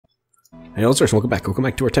Hey, listeners, welcome back. Welcome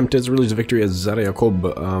back to our attempt to release a victory as Zara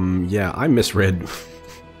Yaqob. Yeah, I misread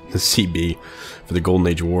the CB for the Golden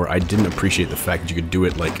Age War. I didn't appreciate the fact that you could do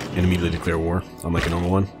it, like, and immediately declare war, unlike a normal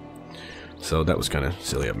one. So that was kind of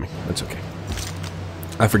silly of me. That's okay.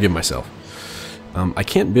 I forgive myself. I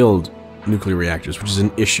can't build nuclear reactors, which is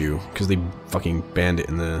an issue, because they fucking banned it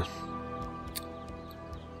in the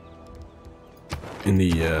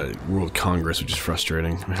World Congress, which is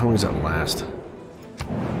frustrating. I mean, how long does that last?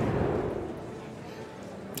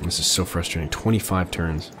 This is so frustrating. 25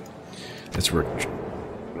 turns. That's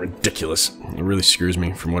ridiculous. It really screws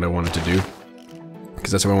me from what I wanted to do.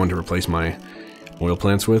 Because that's what I wanted to replace my oil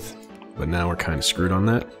plants with. But now we're kind of screwed on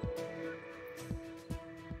that.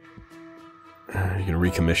 You can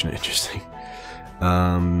recommission it. Interesting.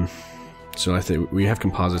 So I think we have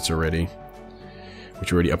composites already.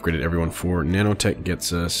 Which we already upgraded everyone for. Nanotech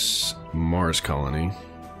gets us Mars colony.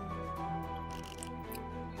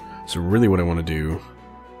 So really what I want to do...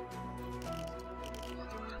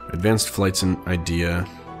 Advanced flight's an idea.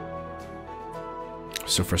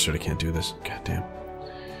 So frustrated I can't do this. God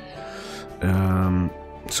damn.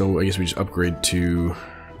 So I guess we just upgrade to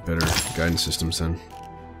better guidance systems then.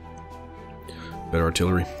 Better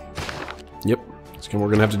artillery. Yep. That's kind of what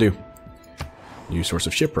we're gonna have to do. New source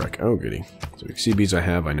of shipwreck. Oh, goody. So CBs I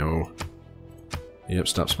have, I know. Yep,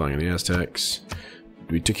 stop spying on the Aztecs.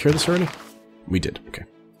 We took care of this already? We did. Okay.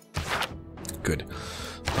 Good.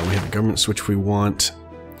 We have a government switch we want.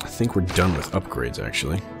 I think we're done with upgrades,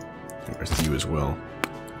 actually. There's you as well.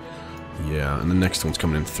 Yeah, and the next one's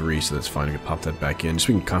coming in 3, so that's fine. I can pop that back in. Just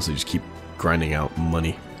so we can constantly just keep grinding out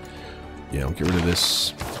money. Yeah, we'll get rid of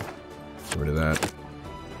this. Get rid of that.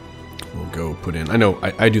 We'll go put in... I know,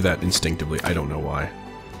 I do that instinctively. I don't know why.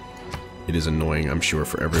 It is annoying, I'm sure,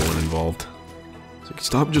 for everyone involved. It's like,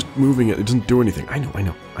 stop just moving it. It doesn't do anything. I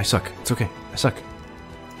know. I suck. It's okay. I suck.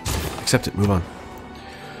 Accept it. Move on.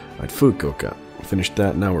 Alright, Fukuoka. Finished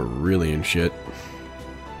that, now we're really in shit.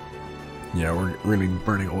 Yeah, we're really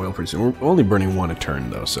burning oil pretty soon. We're only burning 1 a turn,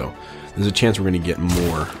 though, so there's a chance we're going to get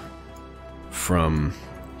more from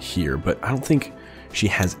here. But I don't think she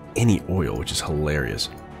has any oil, which is hilarious.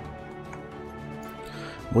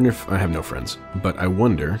 I wonder if... I have no friends, but I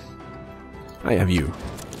wonder... I have you. Do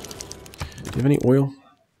you have any oil?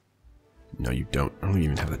 No, you don't. I don't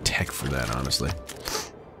even have the tech for that, honestly.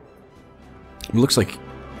 It looks like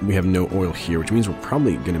we have no oil here, which means we're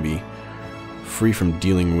probably going to be free from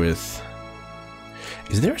dealing with...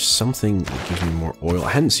 Is there something that gives me more oil? I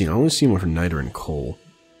hadn't seen... I've only seen one for niter and coal.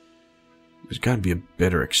 There's got to be a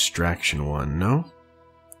better extraction one, no?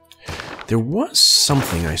 There was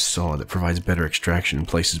something I saw that provides better extraction in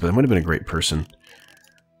places, but that might have been a great person.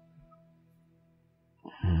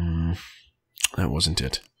 That wasn't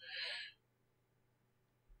it.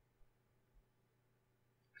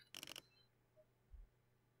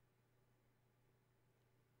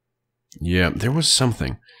 Yeah, there was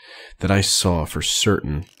something that I saw for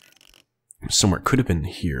certain somewhere. Could have been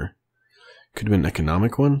here. Could have been an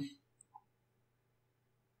economic one.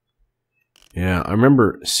 Yeah, I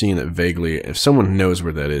remember seeing that vaguely. If someone knows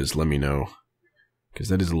where that is, let me know. Because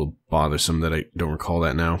that is a little bothersome that I don't recall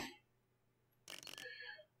that now.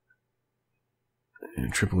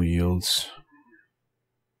 And triple yields.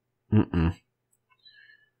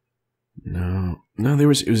 No, it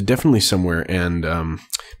was definitely somewhere, and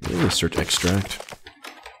maybe search extract.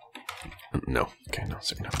 No, okay, no,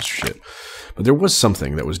 second house shit. But there was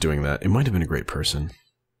something that was doing that. It might have been a great person.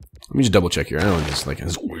 Let me just double check here. I don't know, it's like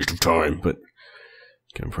it's a waste of time, but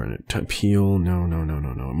can I find it? Peel? No.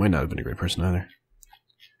 It might not have been a great person either.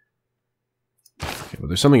 Okay, well,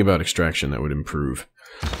 there's something about extraction that would improve,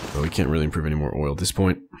 but we can't really improve any more oil at this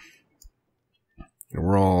point. And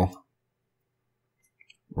we're all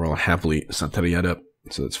happily satariad up,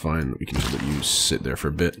 so that's fine. We can just let you sit there for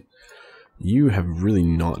a bit. You have really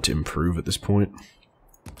not to improve at this point.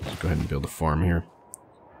 Let's go ahead and build a farm here.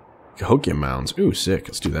 Cahokia mounds. Ooh, sick.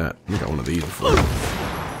 Let's do that. I got one of these before.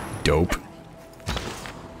 Dope.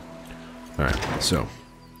 Alright, so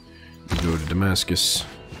we go to Damascus.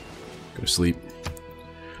 Go to sleep.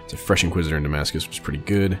 It's a fresh Inquisitor in Damascus, which is pretty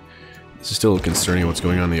good. This is still concerning what's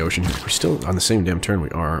going on in the ocean. We're still on the same damn turn we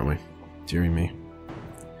are, aren't we? Deary me.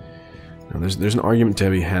 Now, there's an argument to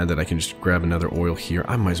be had that I can just grab another oil here.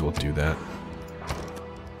 I might as well do that.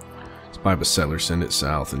 Let's buy up a settler, send it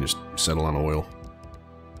south, and just settle on oil.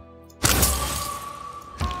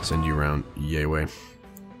 Send you around Yahweh.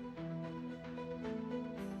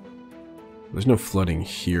 There's no flooding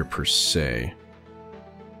here per se.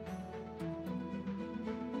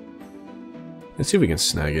 Let's see if we can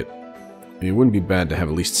snag it. I mean, it wouldn't be bad to have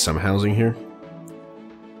at least some housing here.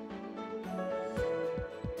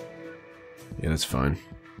 Yeah, that's fine.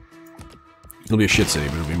 It'll be a shit city,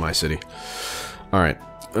 but it'll be my city. Alright.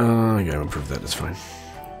 I gotta improve that, that's fine.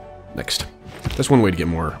 Next. That's one way to get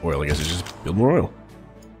more oil, I guess, is just build more oil.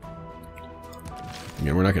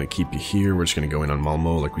 Again, we're not going to keep you here. We're just going to go in on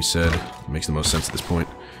Malmo, like we said. It makes the most sense at this point.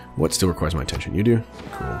 What still requires my attention? You do?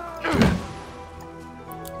 Cool. Good.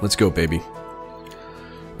 Let's go, baby.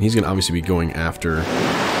 He's going to obviously be going after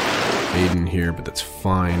Aiden here, but that's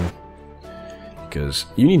fine. Because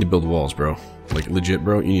you need to build walls, bro. Like, legit,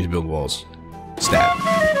 bro, you need to build walls. Stat.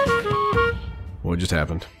 What just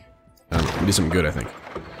happened? I don't know. We did something good, I think.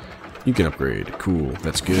 You can upgrade. Cool.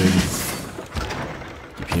 That's good.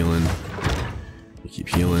 Keep healing. You keep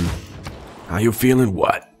healing. How you feeling?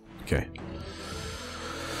 What? Okay.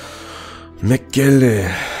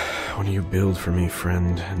 Mekele. What do you build for me,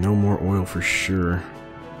 friend? No more oil for sure.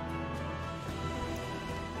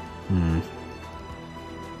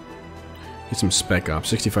 Get some spec ops.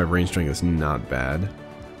 65 range strength. That's not bad.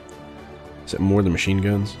 Is that more than machine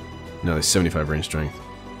guns? No, there's 75 range strength.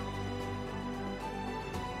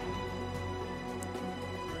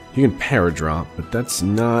 You can paradrop, but that's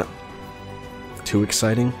not too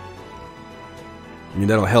exciting. I mean,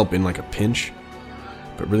 that'll help in like a pinch.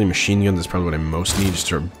 But really, machine guns is probably what I most need to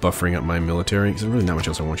start buffering up my military. Because there's really not much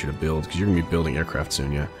else I want you to build. Because you're going to be building aircraft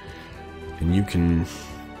soon, yeah. And you can...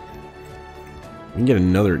 We can get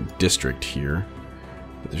another district here.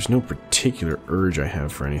 But there's no particular urge I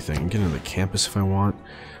have for anything. I can get another campus if I want.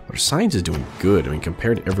 But our science is doing good. I mean,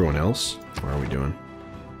 compared to everyone else, what are we doing?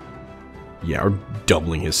 Yeah, we're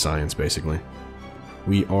doubling his science, basically.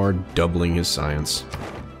 We are doubling his science.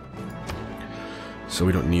 So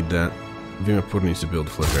we don't need that. Immortal needs to build a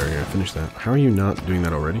flood barrier. Finish that. How are you not doing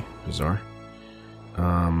that already? Bizarre.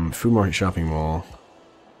 Food market, shopping mall.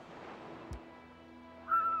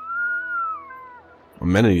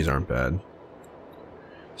 Amenities aren't bad.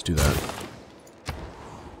 Let's do that.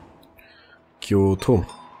 Kyoto.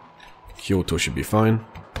 Kyoto should be fine.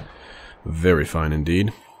 Very fine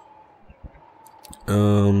indeed.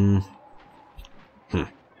 So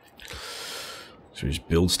we just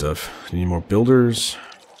build stuff. Do you need more builders?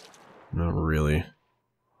 Not really.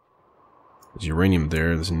 There's uranium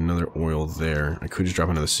there. There's another oil there. I could just drop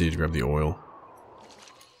another city to grab the oil.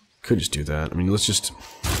 Could just do that. I mean, let's just...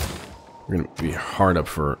 We're going to be hard up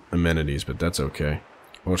for amenities, but that's okay.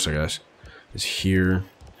 What else, guys? Is here.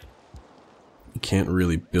 You can't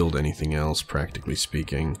really build anything else, practically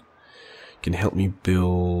speaking. Can help me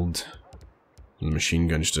build the machine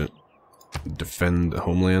gun just to defend the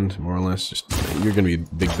homeland, more or less. Just, you're going to be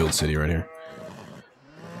a big build city right here.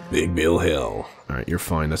 Big Bill Hill. Alright, you're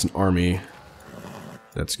fine. That's an army.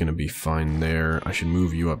 That's going to be fine there. I should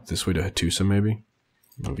move you up this way to Hattusa, maybe?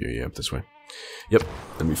 Move you up this way. Yep,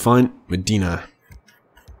 that'll be fine. Medina.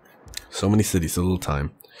 So many cities, so little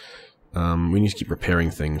time. We need to keep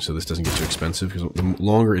repairing things so this doesn't get too expensive, because the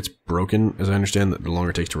longer it's broken, as I understand, the longer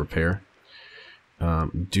it takes to repair.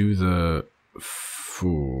 Do the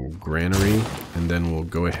granary, and then we'll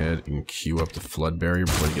go ahead and queue up the flood barrier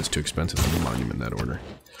before it gets too expensive. The monument in that order.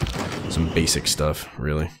 Some basic stuff,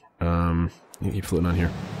 really. You keep floating on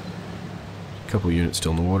here. A couple units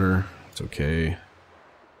still in the water. It's okay.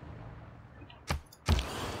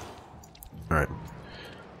 Alright.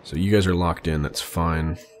 So you guys are locked in, that's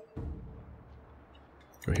fine.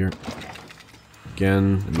 Go here.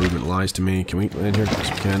 Again, the movement lies to me. Can we land here?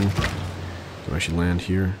 Yes, we can. Can I actually land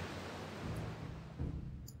here?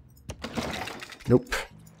 Nope.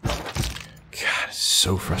 God, it's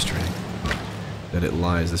so frustrating that it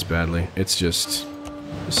lies this badly. It's just...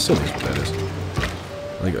 silly is what that is.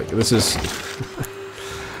 Like this is...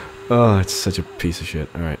 oh, it's such a piece of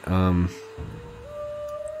shit. Alright, I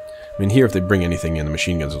mean, here, if they bring anything in, the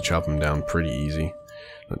machine guns will chop them down pretty easy.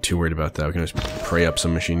 Not too worried about that. We can just pray up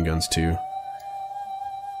some machine guns, too.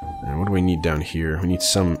 And what do we need down here? We need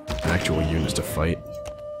some actual units to fight.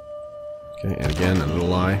 Okay, and again, a little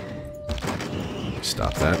lie.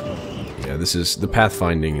 Stop that. Yeah, this is... the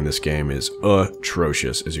pathfinding in this game is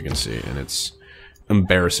atrocious, as you can see, and it's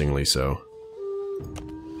embarrassingly so.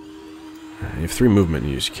 You have 3 movement,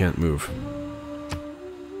 and you just can't move.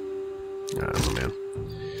 I don't know, man.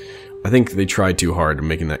 I think they tried too hard in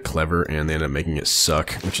making that clever, and they ended up making it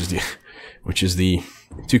suck, which is the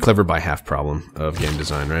too clever by half problem of game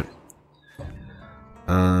design, right?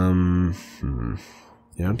 Yeah,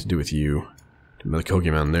 what to do with you? Another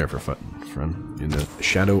Kogi Mountain there for fun. In the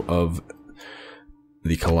shadow of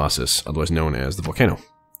the Colossus, otherwise known as the volcano.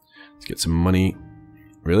 Let's get some money.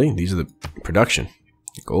 Really? These are the production.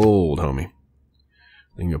 Gold, homie.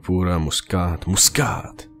 Lingapura, Muscat.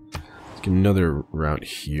 Muscat. Let's Get another route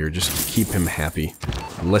here, just to keep him happy.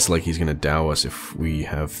 Less like he's gonna dow us if we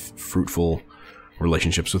have fruitful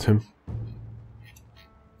relationships with him.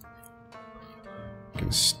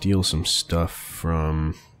 Can steal some stuff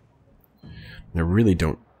from... I really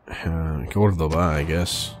don't... Cordoba, I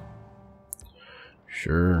guess.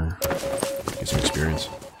 Sure. Get some experience.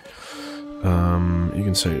 You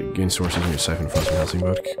can say gain sources in your siphon funds from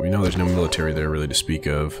Helsingborg. We know there's no military there really to speak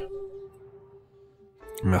of.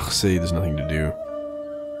 Marseille, there's nothing to do.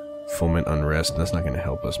 Foment unrest, that's not going to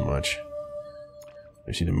help us much.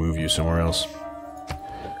 We just need to move you somewhere else.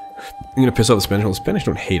 I'm going to piss off the Spanish. Well, the Spanish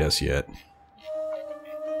don't hate us yet.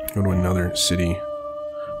 Go to another city.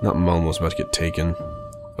 Not Malmo's about to get taken.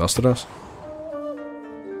 Valstadas?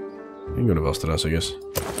 You can go to Valstadas, I guess.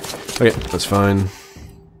 Okay, that's fine.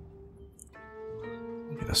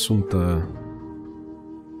 Asunta.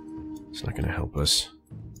 It's not going to help us.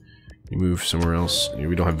 You move somewhere else.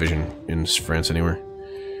 We don't have vision in France anywhere.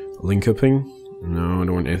 Linköping? No, I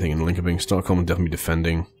don't want anything in Linköping. Stockholm will definitely be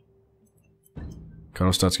defending.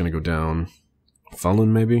 Karlstad's going to go down. Falun,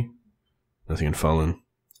 maybe? Nothing in Falun.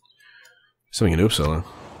 Something in Uppsala.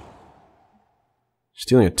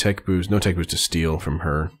 Stealing a tech boost. No tech boost to steal from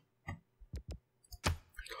her.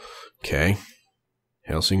 Okay.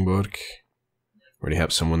 Helsingborg. Already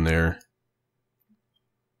have someone there.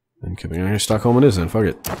 Then Stockholm it is then, fuck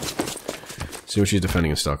it. See what she's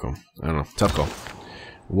defending in Stockholm. I don't know. Tough call.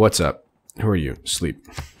 What's up? Who are you? Sleep.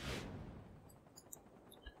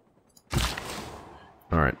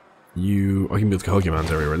 Alright. You... Oh, you can build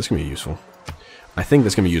Pokemons everywhere. This is going to be useful. I think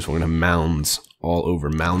that's going to be useful. We're going to have mounds all over.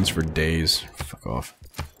 Mounds for days. Fuck off.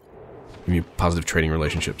 Give me positive trading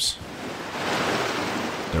relationships.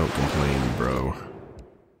 Don't complain, bro.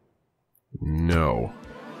 No.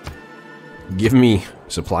 Give me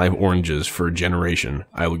supply of oranges for a generation.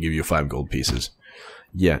 I will give you 5 gold pieces.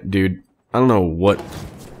 Yeah, dude. I don't know what...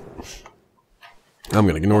 I'm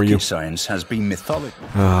gonna ignore you. Science has been mythology.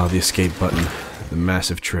 Oh, the escape button. The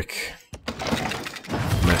massive trick.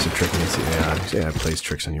 Massive trick against the AI. The AI plays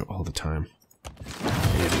tricks on you all the time.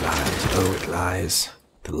 It lies. Oh, it lies.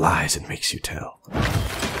 The lies it makes you tell.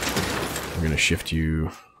 We're gonna shift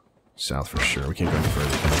you south for sure. We can't go any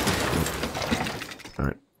further. Nope.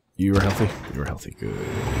 Alright. You are healthy? You are healthy. Good.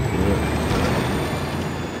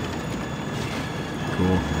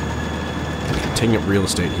 Cool. Taking up real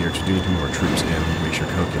estate here, because we do need to move our troops in. Make sure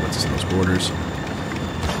Kokia lets us in those borders.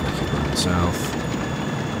 Keep running south.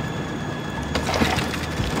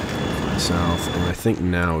 South. And I think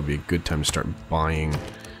now would be a good time to start buying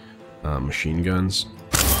machine guns.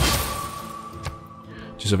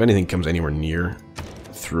 Just if anything comes anywhere near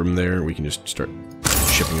from there, we can just start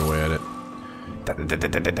chipping away at it. And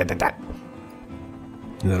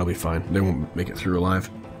that'll be fine. They won't make it through alive.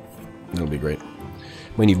 That'll be great.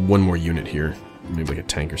 Might need one more unit here. Maybe like a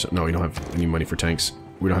tank or something. No, we don't have any money for tanks.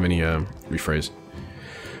 We don't have any, rephrase.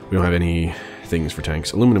 We don't have any things for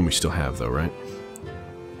tanks. Aluminum we still have though, right?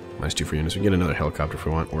 -2 for units. We can get another helicopter if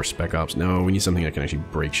we want. Or spec ops. No, we need something that can actually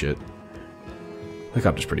break shit.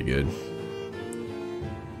 Helicopter's pretty good.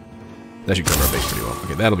 That should cover our base pretty well.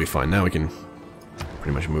 Okay, that'll be fine. Now we can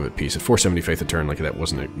pretty much move at peace. At 470 faith a turn, like that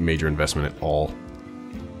wasn't a major investment at all.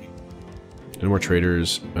 No more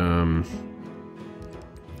traders.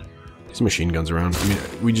 Some machine guns around. I mean,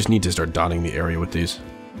 we just need to start dotting the area with these.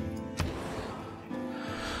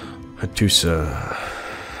 Hatusa.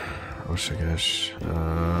 Let's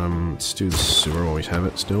do the sewer while we have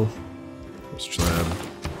it still. Slab.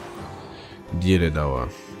 Dieredawa.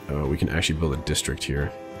 We can actually build a district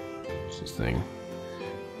here. What's this thing?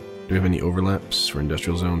 Do we have any overlaps for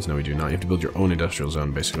industrial zones? No, we do not. You have to build your own industrial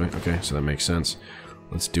zone, basically. Okay, so that makes sense.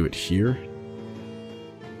 Let's do it here.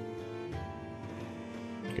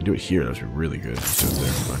 If we do it here, that would be really good. Let's do it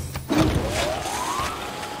there. Fine.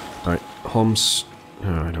 Alright, Homs.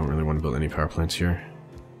 Oh, I don't really want to build any power plants here.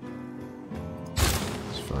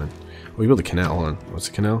 It's fine. Oh, we build a canal. Hold on. What's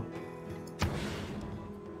the canal?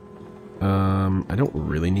 I don't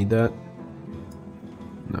really need that.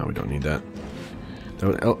 No, we don't need that.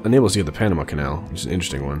 That would enable us to get the Panama Canal, which is an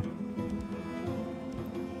interesting one.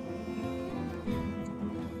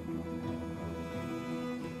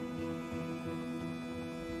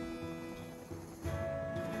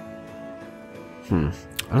 I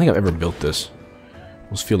don't think I've ever built this. I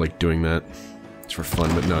almost feel like doing that. It's for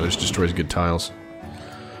fun, but no, it just destroys good tiles.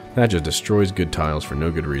 That just destroys good tiles for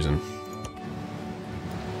no good reason.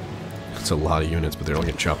 It's a lot of units, but they're all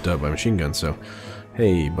getting chopped up by machine guns, so...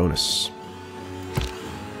 Hey, bonus.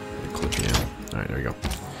 Clip in. Alright, there we go.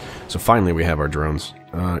 So finally we have our drones.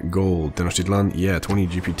 Gold. Tenochtitlan. Yeah, 20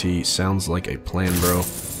 GPT. Sounds like a plan, bro.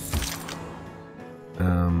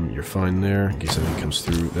 You're fine there, in case anything comes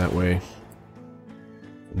through that way.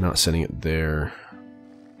 I'm not sending it there.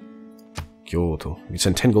 Kyoto. You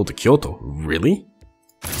send 10 gold to Kyoto? Really?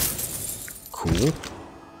 Cool.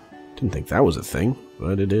 Didn't think that was a thing,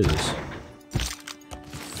 but it is.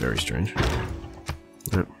 Very strange.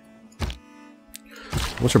 Alright.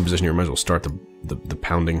 What's our position here? Might as well start the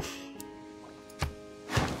pounding.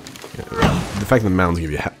 Yeah, the fact that the mounds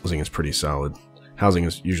give you housing is pretty solid. Housing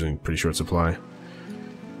is usually in pretty short supply.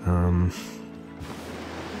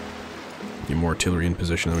 Get more artillery in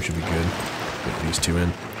position, though, should be good. Get these two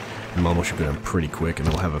in. And Malmo should go down pretty quick, and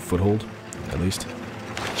they'll have a foothold, at least.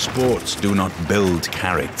 Sports do not build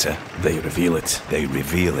character. They reveal it. They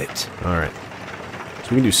reveal it. Alright. So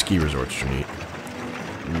we can do ski resorts, which are neat.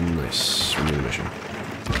 Nice. Renew the mission.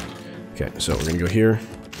 Okay, so we're going to go here.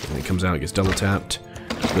 When it comes out, it gets double tapped.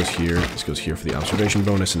 This goes here. This goes here for the observation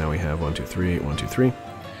bonus, and now we have 1, 2, 3, 1, 2, 3.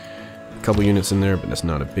 A couple units in there, but that's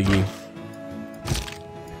not a biggie.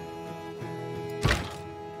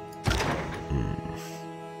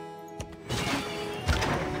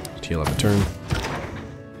 Heal up a turn.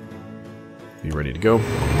 Be ready to go.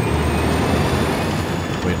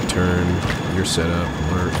 Wait a turn. You're set up.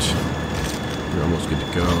 Alert. You're almost good to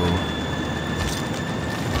go.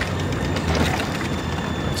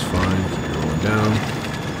 That's fine. Keep rolling down.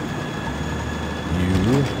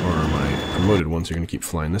 You are my promoted ones. So you're going to keep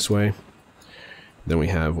flying this way. Then we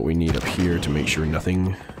have what we need up here to make sure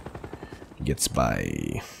nothing gets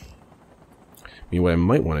by. I mean, what I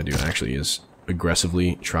might want to do actually is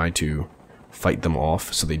aggressively try to fight them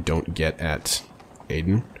off so they don't get at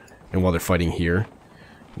Aden. And while they're fighting here,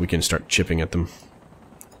 we can start chipping at them.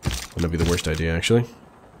 Wouldn't be the worst idea, actually.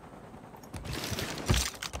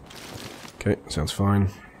 Okay, sounds fine.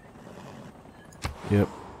 Yep.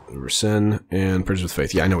 Resen and purchase with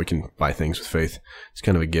faith. Yeah, I know we can buy things with faith. It's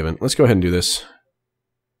kind of a given. Let's go ahead and do this.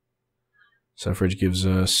 Suffrage gives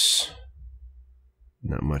us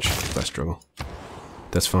not much. Less struggle.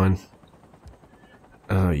 That's fine.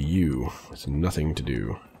 You. It's nothing to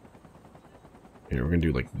do. Here, we're gonna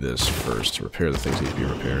do like this first to repair the things that need to be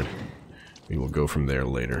repaired. We will go from there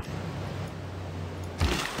later.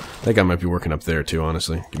 That guy might be working up there too,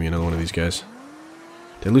 honestly. Give me another one of these guys.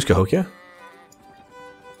 Did I lose Cahokia?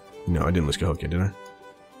 No, I didn't lose Cahokia, did I?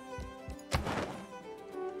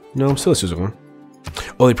 No, I'm still a Suzukon.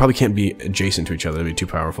 Oh, they probably can't be adjacent to each other. That'd be too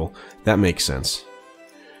powerful. That makes sense.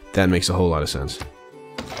 That makes a whole lot of sense.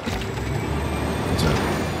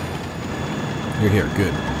 You're here,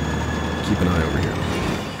 good. Keep an eye over here.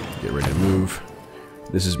 Get ready to move.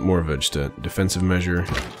 This is more of a, just a defensive measure.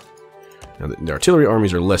 Now, the artillery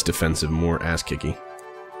armies are less defensive, more ass-kicky.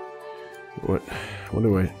 What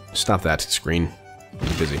do I... Stop that screen.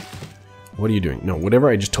 I'm busy. What are you doing? No, whatever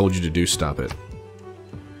I just told you to do, stop it.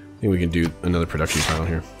 I think we can do another production tile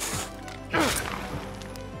here.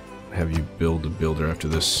 Have you build a builder after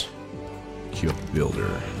this. Queue up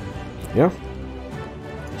builder. Yeah?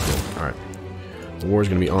 Alright. The war is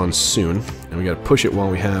going to be on soon, and we got to push it while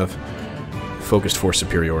we have focused force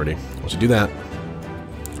superiority. Once we do that,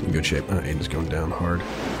 we're in good shape. Aiden's going down hard.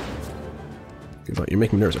 Goodbye. You're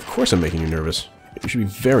making me nervous. Of course I'm making you nervous. You should be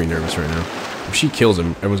very nervous right now. If she kills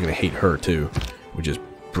him, everyone's going to hate her too, which is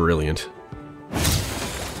brilliant.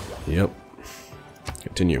 Yep.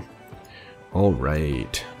 Continue.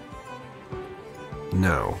 Alright.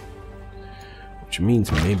 Now, which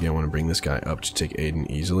means maybe I want to bring this guy up to take Aiden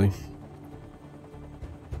easily.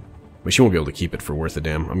 But she won't be able to keep it for worth a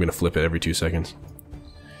damn. I'm going to flip it every 2 seconds.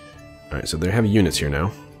 Alright, so they have units here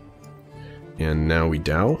now. And now we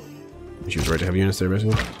Dow. She was right to have units there,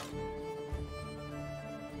 basically.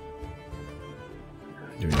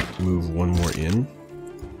 Do we move one more in?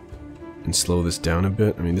 And slow this down a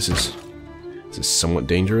bit? I mean, this is somewhat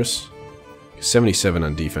dangerous. 77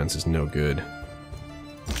 on defense is no good.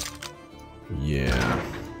 Yeah.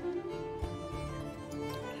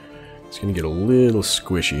 It's gonna get a little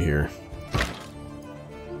squishy here.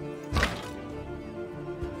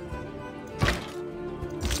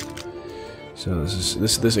 So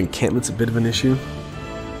this encampment's a bit of an issue.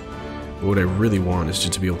 But what I really want is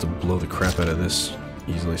just to be able to blow the crap out of this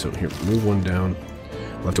easily. So here, move one down.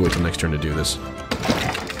 We'll have to wait till next turn to do this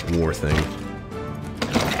war thing.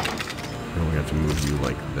 And we have to move you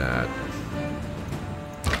like that.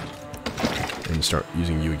 And start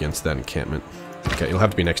using you against that encampment. Okay, it'll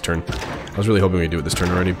have to be next turn. I was really hoping we'd do it this turn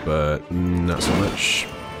already, but not so much.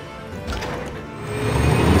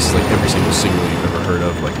 This is like every single signal you've ever heard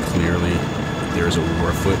of, like clearly there is a war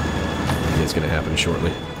afoot, and it's going to happen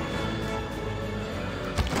shortly.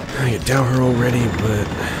 I get down her already, but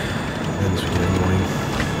then this would get annoying.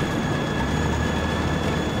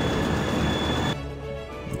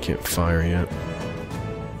 Can't fire yet.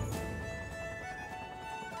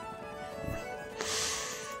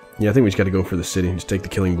 Yeah, I think we just got to go for the city. Just take the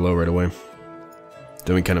killing blow right away.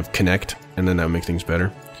 Then we kind of connect, and then that would make things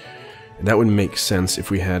better. That would make sense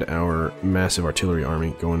if we had our massive artillery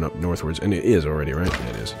army going up northwards. And it is already, right? Yeah,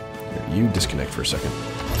 it is. Here, you disconnect for a second.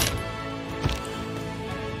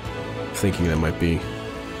 Thinking that might be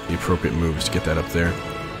the appropriate moves to get that up there.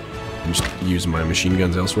 And just use my machine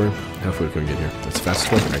guns elsewhere. How far can we get here? That's the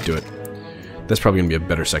fastest way? Alright, do it. That's probably going to be a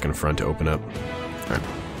better second front to open up. Alright.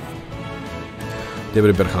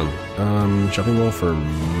 David Berhan. Shopping mall for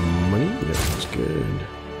money? Yeah, that's good.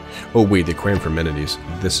 Oh wait, the aquarium for amenities.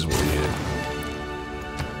 This is what we needed.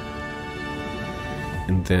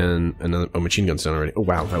 And then another... Oh, machine gun's done already. Oh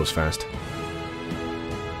wow, that was fast.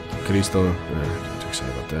 Cristo. Too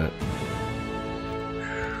excited about that.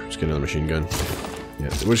 Let's get another machine gun. Yeah,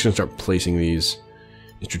 so we're just gonna start placing these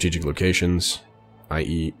in strategic locations,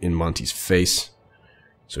 i.e. in Monty's face,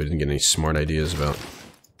 so he didn't get any smart ideas about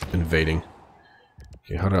invading.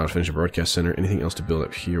 Okay, how to finish a broadcast center? Anything else to build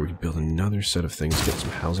up here? We can build another set of things, get some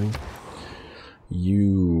housing.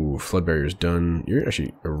 You, flood barrier's done. You're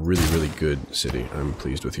actually a really, really good city. I'm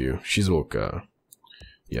pleased with you. Shizouka.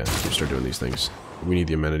 Yeah, you start doing these things. We need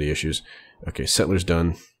the amenity issues. Okay, settler's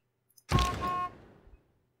done.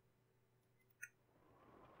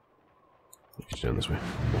 Get down this way.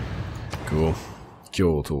 Cool.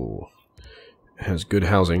 Kyoto has good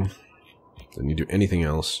housing. Doesn't need to do anything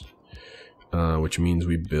else. Which means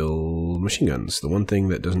we build machine guns. The one thing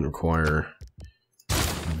that doesn't require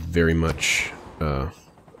very much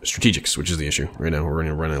strategics, which is the issue. Right now we're going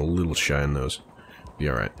to run a little shy on those. Be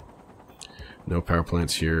alright. No power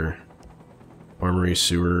plants here. Armory,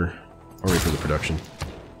 sewer. Already for the production.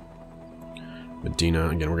 Medina.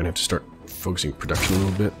 Again, we're going to have to start focusing production a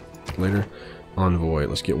little bit later. Envoy.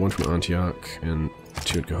 Let's get one from Antioch and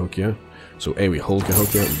two at Cahokia. So A, we hold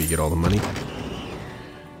Cahokia, and B, get all the money.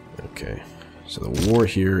 Okay. So the war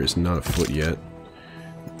here is not afoot yet.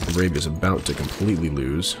 Arabia is about to completely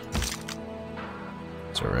lose.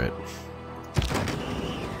 It's alright.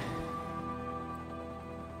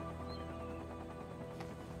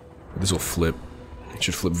 This will flip. It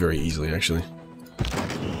should flip very easily, actually.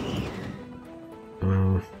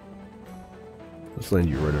 Let's land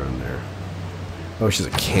you right around there. Oh, she's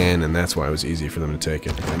a cannon, that's why it was easy for them to take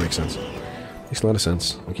it. That makes sense. Makes a lot of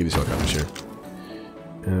sense. I'll keep these helicopters here.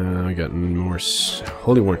 We got more...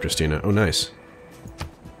 Holy Warrant Christina. Oh, nice.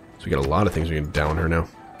 So we got a lot of things we can down her now.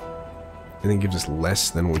 Anything gives us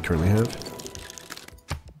less than what we currently have.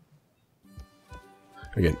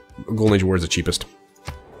 Again, Golden Age War is the cheapest.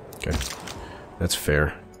 Okay. That's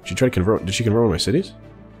fair. She tried to convert... Did she convert one of my cities?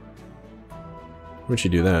 Where'd she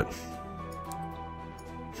do that?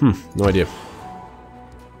 No idea.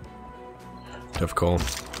 Tough call.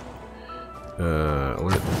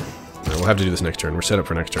 Alert. No, we'll have to do this next turn. We're set up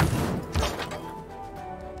for next turn.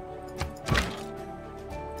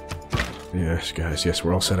 Yes, guys. Yes,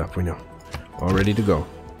 we're all set up. We know. All ready to go.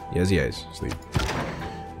 Yes, yes. Sleep.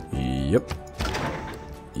 Yep.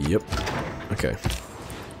 Yep. Okay.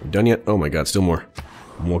 We're done yet? Oh my god, still more.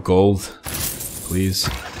 More gold. Please.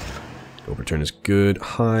 Gold return is good.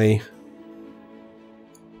 High.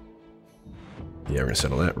 Yeah, we're gonna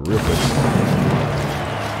settle that real quick.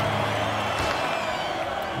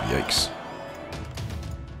 Yikes.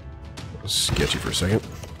 That was sketchy for a second.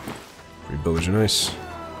 Rebuilders are nice.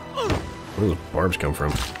 Where do those barbs come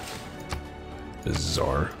from?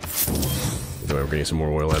 Bizarre. Anyway, we're getting some more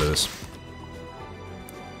oil out of this.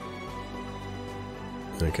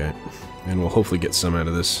 Okay. And we'll hopefully get some out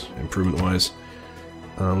of this, improvement-wise.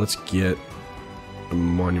 Let's get a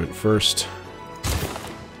monument first.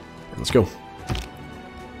 And let's go.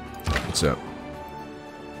 What's up?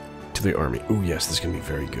 To the army. Ooh, yes, this is going to be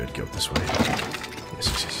very good. Go this way. Yes,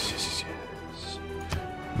 yes, yes, yes, yes.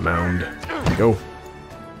 Mound. There we go.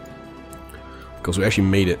 Because we actually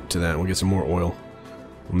made it to that. We'll get some more oil.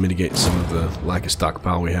 We'll mitigate some of the lack of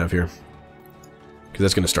stockpile we have here. Because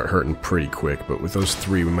that's going to start hurting pretty quick. But with those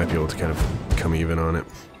three, we might be able to kind of come even on it.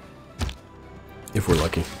 If we're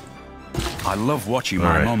lucky. I love watching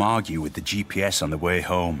my mum argue with the GPS on the way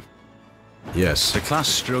home. Yes. The class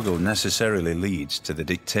struggle necessarily leads to the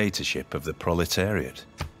dictatorship of the proletariat.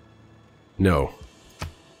 No.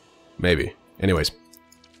 Maybe. Anyways.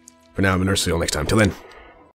 For now, I'm a nurse. See you all next time. Till then.